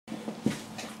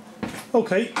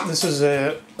Okay, this is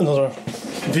another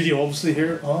video obviously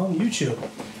here on YouTube.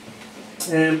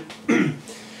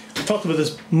 I've talked about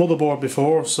this motherboard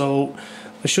before, so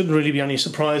there shouldn't really be any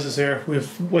surprises here.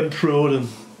 We've went through it and,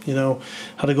 you know,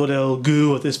 had a good old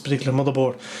go at this particular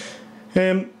motherboard.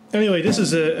 Anyway, this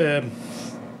is an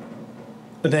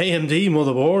AMD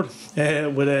motherboard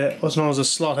with what's known as a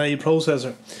slot A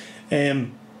processor.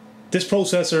 This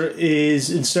processor is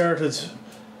inserted,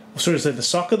 the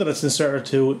socket that it's inserted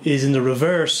to is in the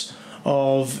reverse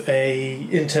of a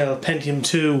Intel Pentium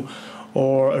 2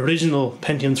 or original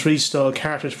Pentium 3 style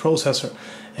cartridge processor,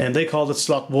 and they called it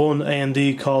slot 1,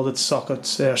 AMD called it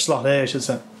slot A, I should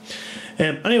say.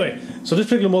 Anyway, so this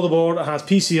particular motherboard has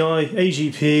PCI,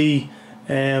 AGP,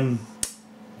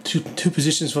 two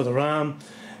positions for the RAM,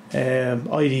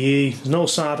 IDE. There's no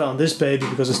SATA on this baby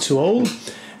because it's too old.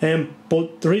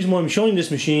 But the reason why I'm showing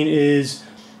this machine is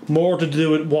more to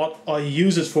do with what I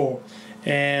use it for.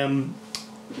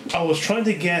 I was trying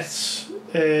to get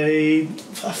a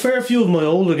fair few of my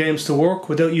older games to work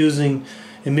without using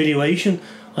emulation.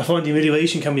 I find the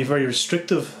emulation can be very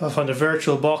restrictive. I find the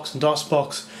VirtualBox and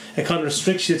DOSBox, it kind of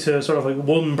restricts you to sort of like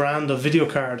one brand of video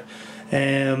card.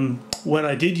 When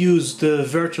I did use the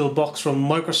VirtualBox from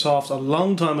Microsoft a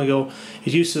long time ago,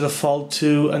 it used to default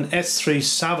to an S3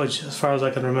 Savage, as far as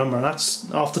I can remember, and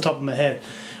that's off the top of my head,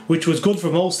 which was good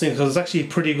for most things because it's actually a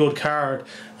pretty good card,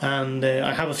 and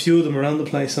I have a few of them around the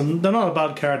place, and they're not a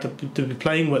bad card to be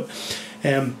playing with.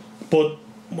 But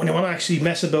when you want to actually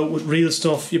mess about with real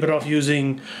stuff, you're better off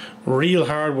using real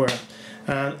hardware.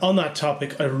 And on that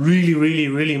topic, I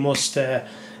really must get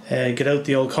out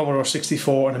the old Commodore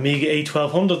 64 and Amiga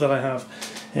A1200 that I have.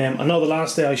 I know the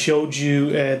last day I showed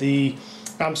you the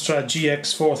Amstrad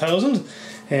GX 4000.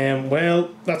 Well,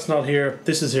 that's not here.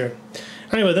 This is here.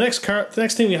 Anyway, the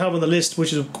next thing we have on the list,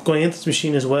 which is going into this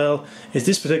machine as well, is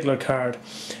this particular card.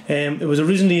 It was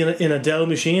originally in a Dell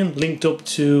machine linked up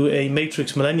to a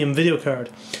Matrix Millennium video card,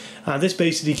 and this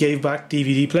basically gave back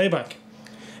DVD playback.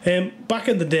 Back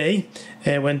in the day,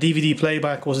 when DVD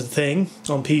playback was a thing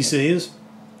on PCs,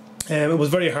 it was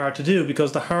very hard to do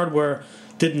because the hardware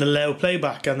didn't allow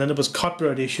playback, and then there was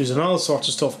copyright issues and all sorts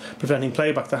of stuff preventing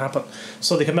playback to happen.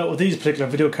 So they came out with these particular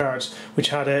video cards which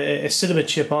had a cinema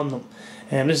chip on them,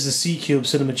 and this is a C-Cube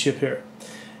cinema chip here.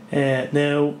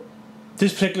 Now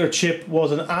this particular chip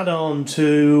was an add-on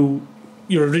to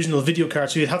your original video card,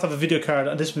 so you'd have to have a video card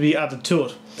and this would be added to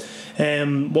it.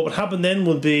 What would happen then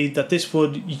would be that this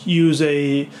would use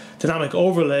a dynamic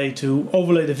overlay to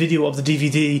overlay the video of the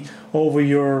DVD over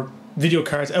your video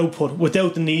card's output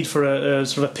without the need for a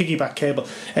sort of piggyback cable,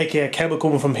 aka a cable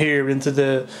coming from here into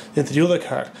the other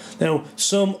card. Now,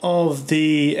 some of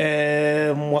the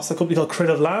what's the company called,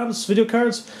 Creative Labs video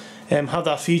cards have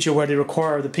that feature where they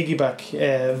require the piggyback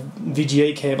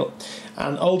VGA cable,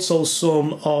 and also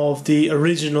some of the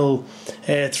original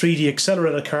 3D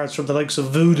accelerator cards from the likes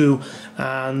of Voodoo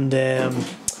and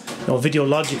Video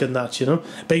Logic and that, you know,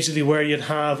 basically where you'd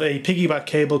have a piggyback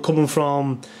cable coming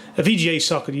from a VGA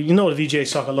socket. You know what a VGA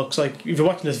socket looks like. If you're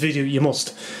watching this video, you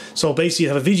must. So basically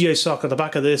you have a VGA socket at the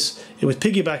back of this, it would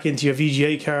piggyback into your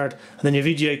VGA card, and then your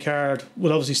VGA card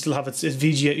will obviously still have its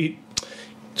VGA.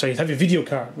 So you'd have your video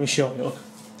card. Let me show you. Look.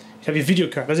 You have your video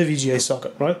card. That's a VGA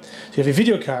socket, right? So you have your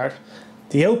video card.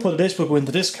 The output of this would go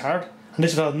into this card, and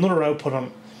this would have another output on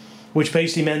it, which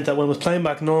basically meant that when it was playing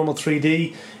back normal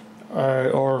 3D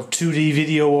or 2D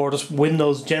video or just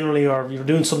Windows generally, or you're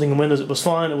doing something in Windows, it was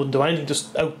fine. It wouldn't do anything.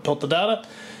 Just output the data.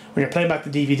 When you're playing back the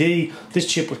DVD, this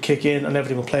chip would kick in and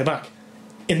everything would play back.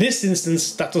 In this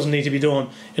instance, that doesn't need to be done.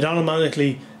 It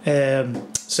automatically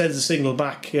sends the signal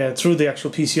back through the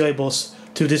actual PCI bus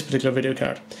to this particular video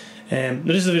card. Now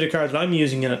this is the video card that I'm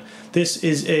using in it. This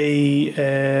is a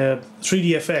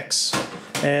 3DFX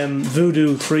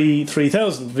Voodoo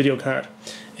 3000 video card.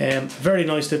 Very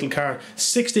nice little card.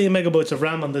 16 megabytes of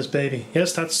RAM on this baby.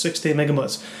 Yes, that's 16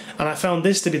 megabytes. And I found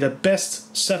this to be the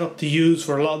best setup to use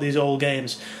for a lot of these old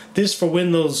games. This for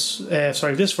Windows, this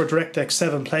for DirectX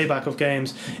 7 playback of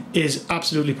games is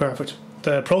absolutely perfect.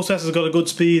 The processor's got a good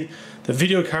speed, the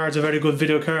video card's a very good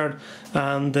video card,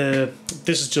 and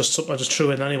this is just something I just threw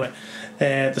in anyway.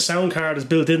 The sound card is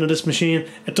built into this machine.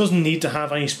 It doesn't need to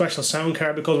have any special sound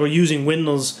card because we're using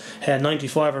Windows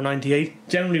 95 or 98.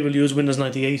 Generally we'll use Windows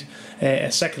 98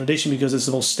 second edition because it's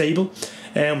the most stable.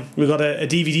 We've got a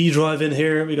DVD drive in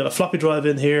here, we've got a floppy drive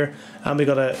in here, and we've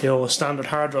got a standard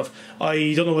hard drive.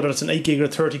 I don't know whether it's an 8 gig or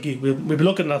 30 gig. We'll be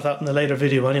looking at that in a later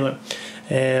video anyway.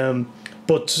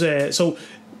 So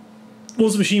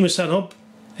once the machine was set up,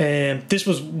 this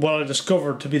was what I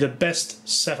discovered to be the best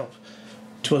setup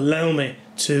to allow me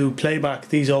to play back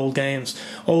these old games.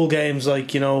 Old games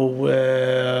like, you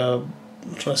know,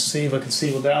 I'm trying to see if I can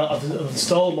see what I've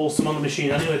installed most of them on the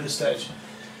machine anyway at this stage.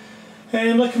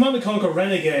 Like Command & Conquer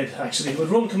Renegade, actually. It would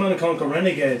run Command & Conquer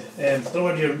Renegade. I don't know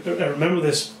whether you remember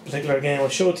this particular game. I'll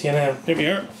show it to you now. Here we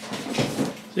are.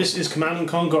 This is Command &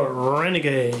 Conquer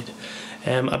Renegade.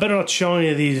 I better not show any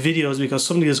of these videos because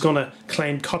somebody is going to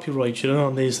claim copyright, you know,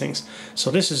 on these things.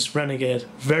 So this is Renegade.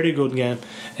 Very good game.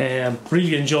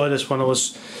 Really enjoyed this when I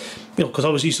was, you know, because I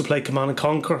was used to play Command &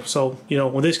 Conquer. So, you know,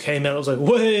 when this came out, I was like,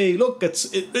 "Way, look,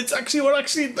 it's actually, we're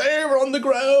actually there, we're on the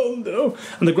ground," you know.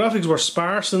 And the graphics were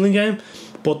sparse in the game,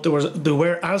 but they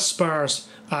were as sparse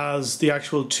as the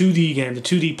actual 2D game, the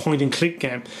 2D point and click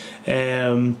game.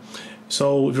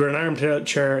 So if you're an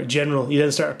armchair general, you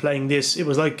then started playing this. It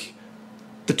was like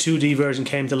the 2D version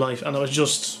came to life, and it was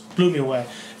just blew me away.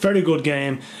 Very good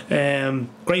game,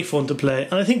 great fun to play,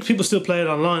 and I think people still play it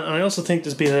online. And I also think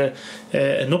there's been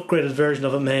an upgraded version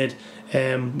of it made,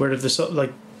 where they've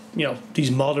like, you know, these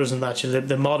modders and that, you know,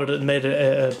 they modded it and made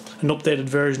an updated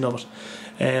version of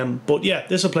it. But yeah,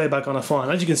 this will play back on a fine.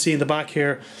 As you can see in the back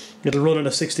here, it'll run on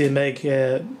a 16 meg.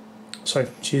 Sorry,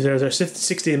 geez, there's a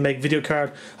 16 meg video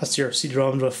card. That's your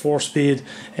CD-ROM drive 4-speed,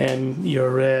 and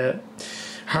your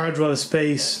hard drive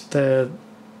space, the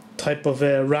type of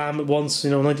RAM at once,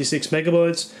 you know, 96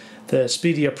 megabytes, the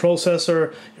speed of your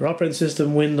processor, your operating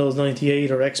system, Windows 98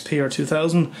 or XP or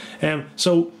 2000.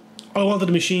 So I wanted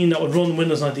a machine that would run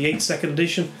Windows 98 2nd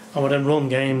edition and would then run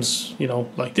games, you know,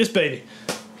 like this baby.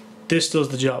 This does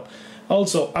the job.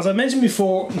 Also, as I mentioned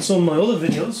before in some of my other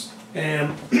videos,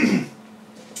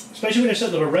 especially when you're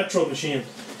setting up a retro machine,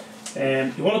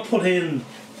 you want to put in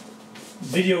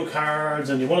video cards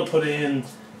and you want to put in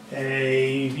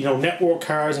network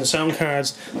cards and sound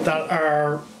cards that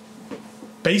are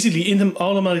basically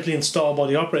automatically installed by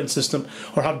the operating system,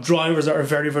 or have drivers that are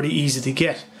very, very easy to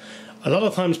get. A lot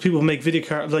of times people make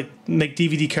make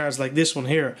DVD cards like this one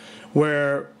here,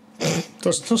 where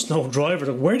there's just no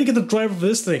driver. Where do you get the driver for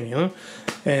this thing? You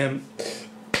know,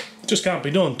 just can't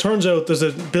be done. Turns out there's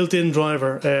a built-in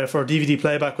driver for DVD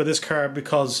playback with this card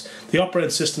because the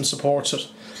operating system supports it.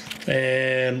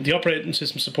 The operating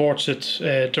system supports it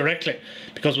directly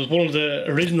because it was one of the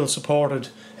original supported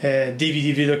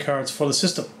DVD video cards for the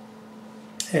system.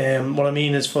 What I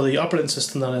mean is for the operating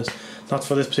system, that is, not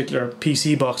for this particular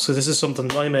PC box. So this is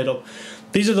something I made up.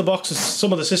 These are the boxes,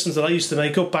 some of the systems that I used to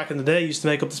make up back in the day. I used to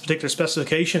make up this particular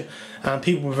specification, and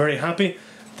people were very happy.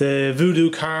 The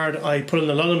Voodoo card I put in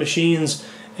a lot of machines,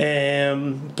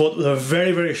 but with a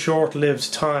very, very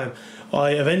short-lived time.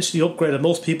 I eventually upgraded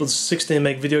most people's 16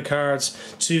 meg video cards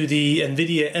to the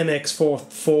NVIDIA MX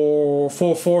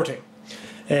 440,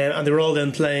 and they were all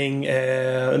then playing,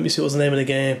 let me see what was the name of the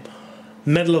game,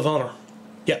 Medal of Honor.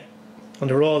 Yeah, and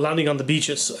they were all landing on the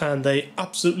beaches, and they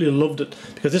absolutely loved it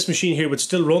because this machine here would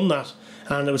still run that,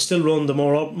 and it would still run the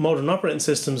more modern operating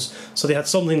systems. So they had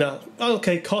something that,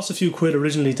 okay, cost a few quid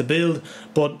originally to build,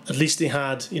 but at least they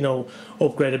had, you know,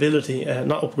 upgradability.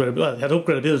 Not upgradability, well, they had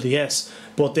upgradability, yes,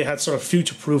 but they had sort of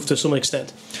future-proof to some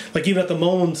extent. Like even at the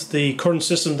moment, the current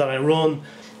system that I run,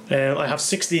 I have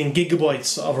 16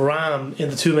 gigabytes of RAM in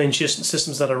the two main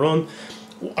systems that I run.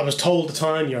 I was told at the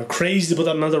time, "You're crazy to put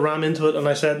that amount of RAM into it," and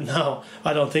I said, "No,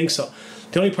 I don't think so."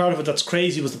 The only part of it that's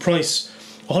crazy was the price.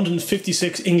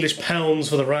 156 English pounds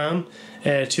for the RAM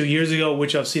 2 years ago,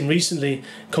 which I've seen recently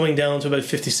coming down to about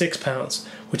 56 pounds,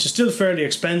 which is still fairly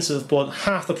expensive, but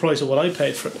half the price of what I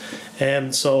paid for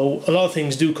it. So a lot of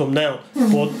things do come down.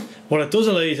 But what it does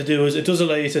allow you to do is it does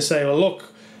allow you to say, well,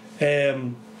 look,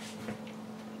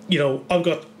 you know, I've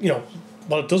got, you know,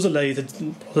 what it does allow you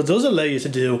to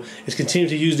do is continue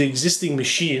to use the existing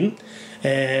machine,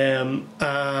 and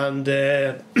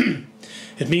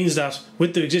it means that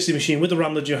with the existing machine, with the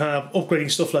RAM that you have, upgrading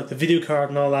stuff like the video card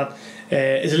and all that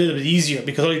is a little bit easier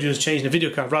because all you do is change the video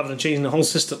card rather than changing the whole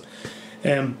system.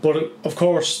 But of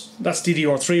course, that's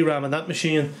DDR3 RAM in that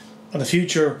machine, and the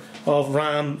future of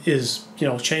RAM is, you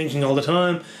know, changing all the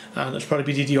time, and it'll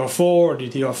probably be DDR4 or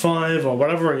DDR5 or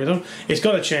whatever, you know. It's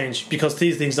got to change because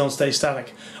these things don't stay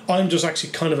static. I'm just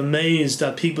actually kind of amazed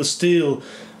that people still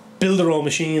build their own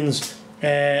machines.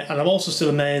 And I'm also still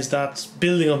amazed that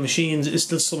building of machines is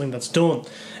still something that's done.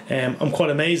 I'm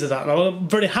quite amazed at that, and I'm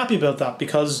very happy about that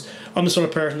because I'm the sort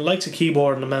of person who likes a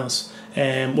keyboard and a mouse.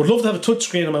 Would love to have a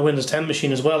touchscreen on my Windows 10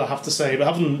 machine as well, I have to say, but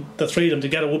having the three of them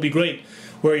together would be great,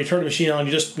 where you turn the machine on,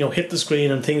 you just, you know, hit the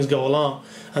screen and things go along,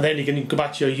 and then you can go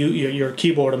back to your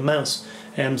keyboard and mouse.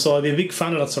 So I'd be a big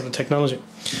fan of that sort of technology.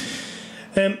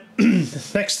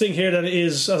 Next thing here then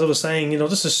is, as I was saying, you know,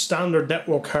 this is a standard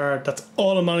network card that's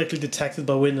automatically detected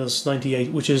by Windows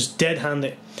 98, which is dead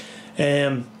handy.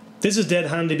 This is dead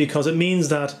handy because it means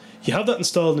that you have that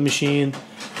installed in the machine,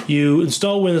 You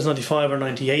install Windows 95 or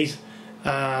 98,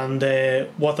 and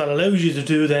what that allows you to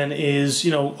do then is,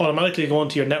 you know, automatically go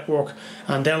onto your network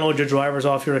and download your drivers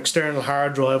off your external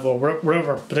hard drive or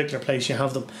wherever particular place you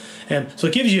have them. So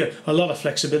it gives you a lot of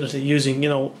flexibility using, you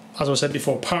know, as I said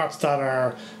before, parts that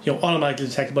are, you know, automatically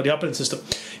detected by the operating system.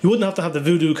 You wouldn't have to have the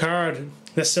Voodoo card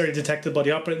necessarily detected by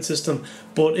the operating system,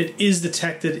 but it is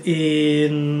detected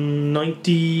in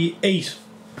 98.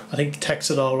 I think it detects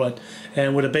it all right,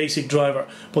 and with a basic driver.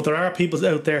 But there are people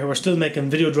out there who are still making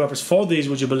video drivers for these,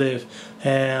 would you believe,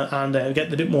 and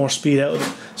getting a bit more speed out of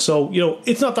it. So, you know,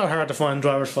 it's not that hard to find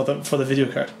drivers for the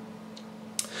video card.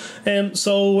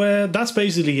 So that's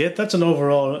basically it. That's an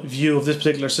overall view of this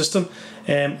particular system.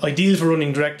 Ideal for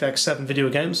running DirectX 7 video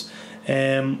games.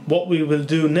 What we will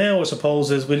do now, I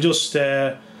suppose, is we'll just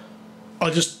I'll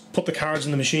just put the cards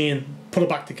in the machine, put it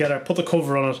back together, put the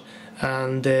cover on it,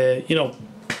 and you know,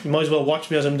 you might as well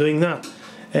watch me as I'm doing that.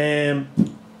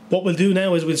 What we'll do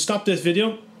now is we'll stop this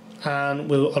video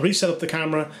and I'll reset up the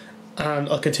camera, and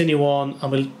I'll continue on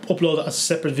and we'll upload it as a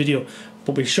separate video.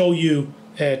 But we'll show you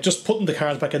just putting the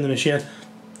cards back in the machine.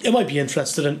 You might be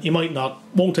interested in, you might not.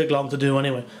 Won't take long to do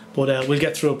anyway, but we'll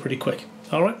get through it pretty quick.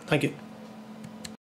 Alright, thank you.